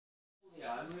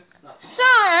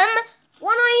Sam,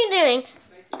 what are you doing?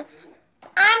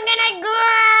 I'm gonna go.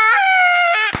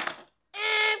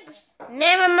 Oops.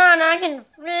 Never mind, I can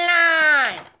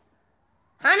fly.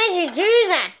 How did you do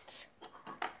that?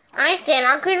 I said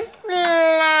I could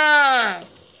fly.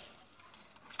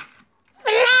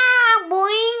 Fly,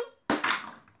 boy.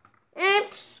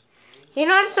 Oops. You're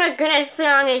not so good at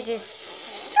flying as you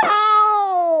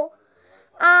so.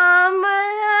 I'm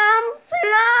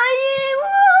flying.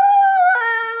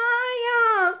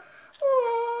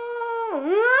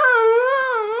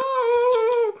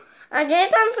 I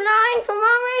guess I'm flying for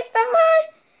my rest of my...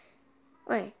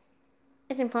 Wait.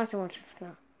 It's impossible to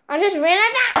fly. I just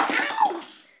realized that. Ow!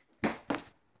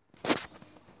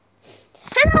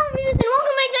 Hello, viewers, and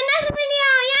welcome back to another video.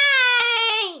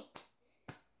 Yay!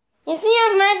 You see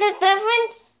I've made this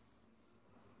difference?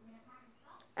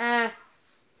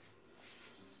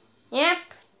 Yep.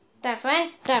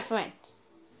 Different.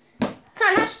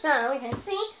 Kind of so we can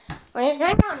see what is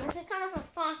going on. This is kind of a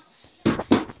fast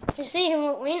to see who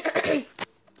will win.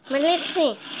 But let's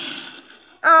see.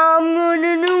 I'm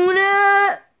gonna do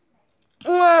that.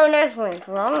 Whoa, that went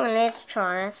wrong. Let's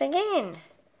try this again.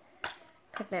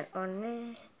 Put that on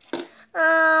there.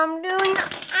 I'm doing.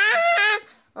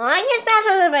 Oh, I guess that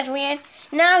was a bit weird.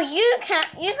 Now you can't.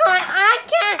 I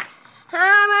can't.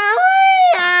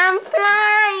 I'm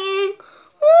flying.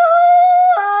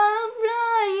 Woo! I'm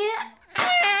flying.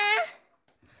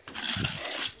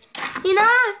 You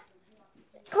know,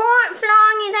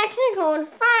 flying is actually called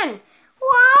fun.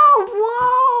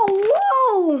 Whoa!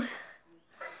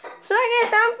 So I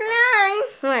guess I'm flying.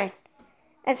 Wait,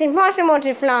 it's impossible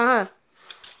to fly, huh?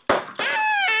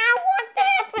 What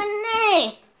happened there?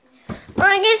 Well,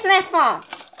 I guess they're fall.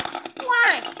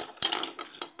 Why?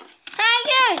 Hey,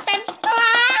 you, subscribe!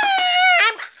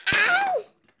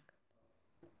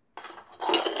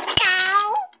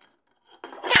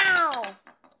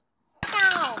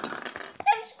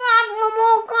 Subscribe for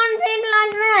more content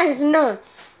like this. No,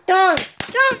 don't,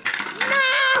 no,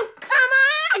 come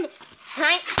on.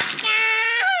 Hi.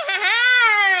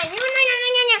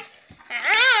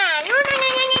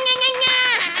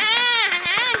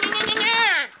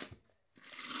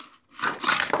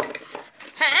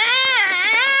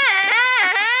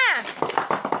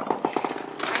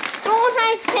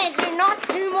 I said do not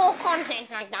do more content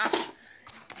like that.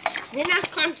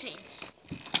 Enough content.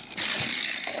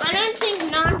 I don't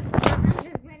think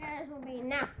 900 videos will be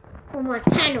enough for my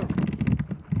channel.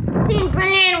 10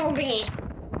 billion will be.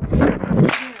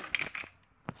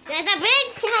 There's a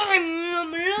big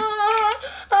climb.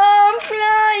 I'm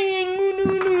flying.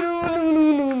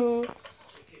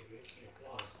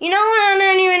 You know what? I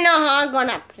don't even know how I got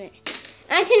up there.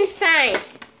 That's insane.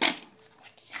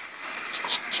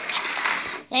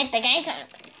 Let the gate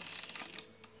open.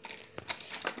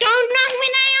 Don't knock me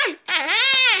down!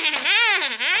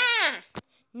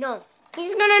 No,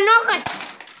 he's gonna knock it.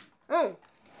 Oh.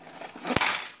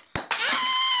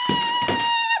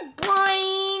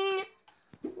 Boing!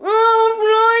 Oh,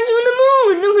 flying to the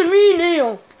moon. Look at me now.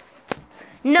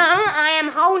 No, I am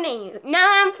holding you. No,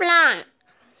 I'm flying.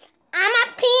 I'm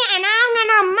up here and I'm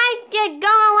gonna make it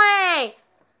go away.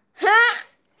 Huh?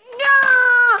 No!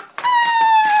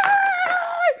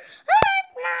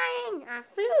 I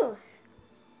flew.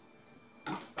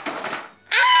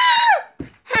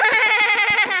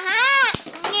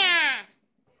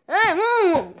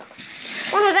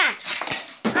 What was that?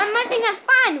 I'm making it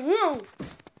fun. Whoa.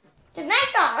 Did that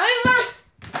go over?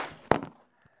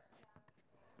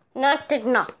 No, it did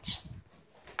not.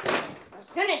 I was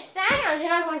going to say, I did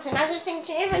not want another thing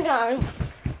to ever go.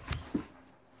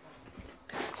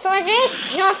 So I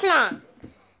guess you're flying.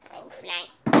 I'm flying.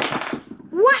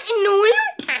 What in the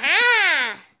world?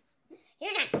 Aha!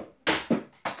 You're done.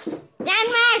 Done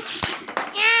what?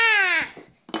 Yeah!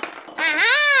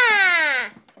 Aha!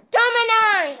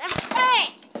 Dominoes!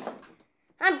 Effect!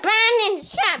 Abandoned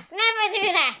shop! Never do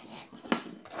that!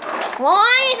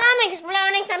 Why is I'm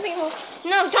exploding some people?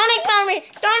 No, don't explode me!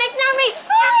 Don't explode me!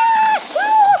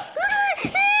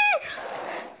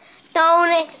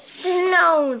 Don't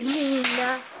explode me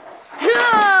now!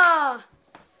 Ah!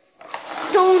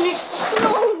 Don't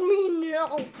explode me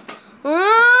now!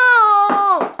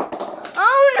 Oh!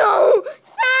 Oh no!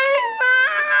 So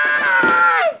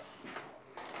fast!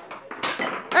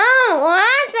 Oh, well,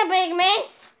 that's a big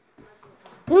mess.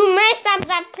 Who messed up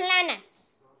that planet?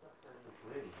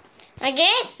 I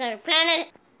guess the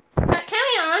planet. But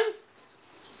carry on.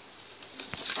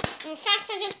 In fact,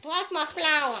 I just broke my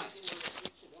flour.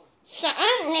 So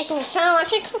I'm letting so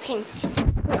much cooking.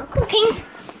 We're cooking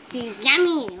these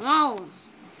yummy rolls.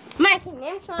 Making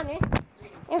them funny.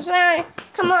 It's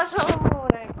like tomato,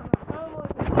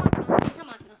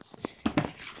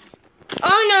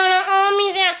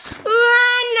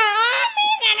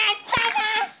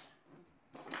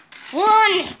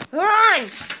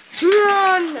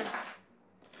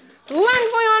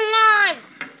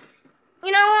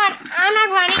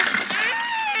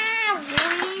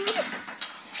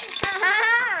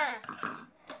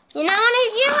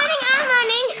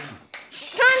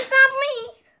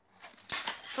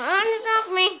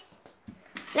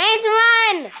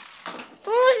 again!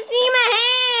 Full steam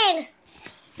ahead!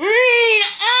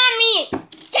 Army!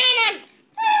 Get him!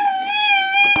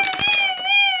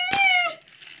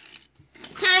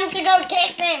 Time to go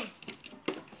get them!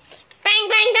 Bang,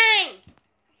 bang, bang!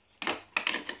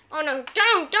 Oh no,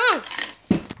 don't!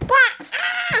 What?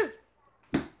 Ah!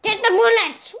 Get the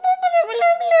bullets!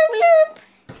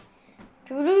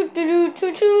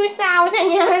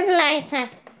 2,000 years later.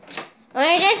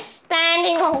 We're just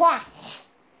standing or what?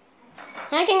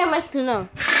 I think I must know.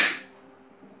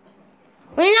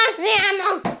 We lost the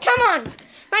ammo. Come on.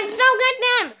 Let's go get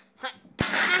them.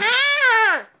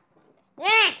 Aha!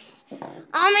 Yes.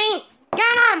 Army,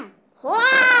 get them.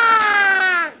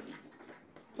 Wow!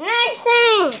 Next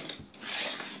thing.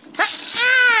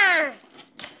 Ah!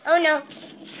 Oh no.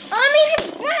 Army,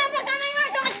 they're coming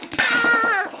right on.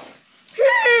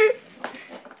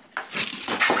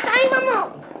 Time them.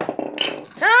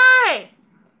 Hey!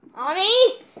 Army!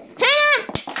 Hit him!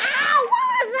 Ow! What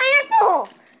was that for?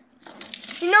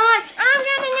 You know what? I'm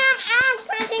getting up! I'm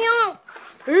taking off!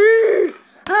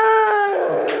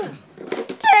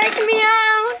 Take me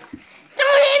out!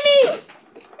 Don't hit me!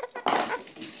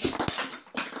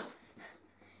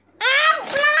 I'm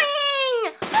flying!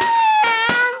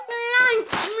 I'm flying!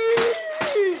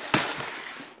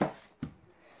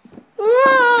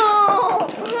 Whoa!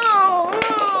 Whoa!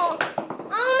 Whoa!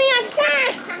 Army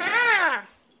attack! Ha-ha!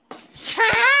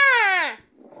 Ha-ha!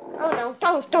 Oh no,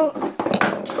 don't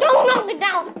knock it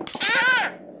down! Ah!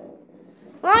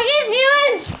 Well, I guess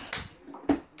viewers,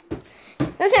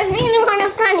 this has been a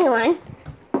funny one.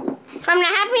 From the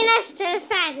happiness to the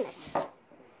sadness.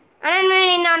 I didn't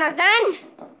really know no done.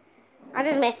 I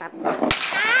just messed up.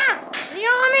 Ah! The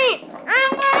army!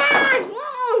 I'm fast!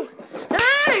 Whoa!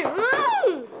 Hey!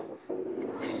 Whoa!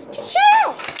 Chill!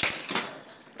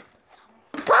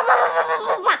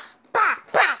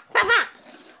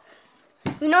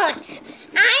 You know what?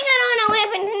 I got all the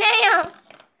weapons now.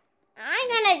 I'm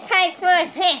gonna take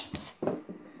first hit.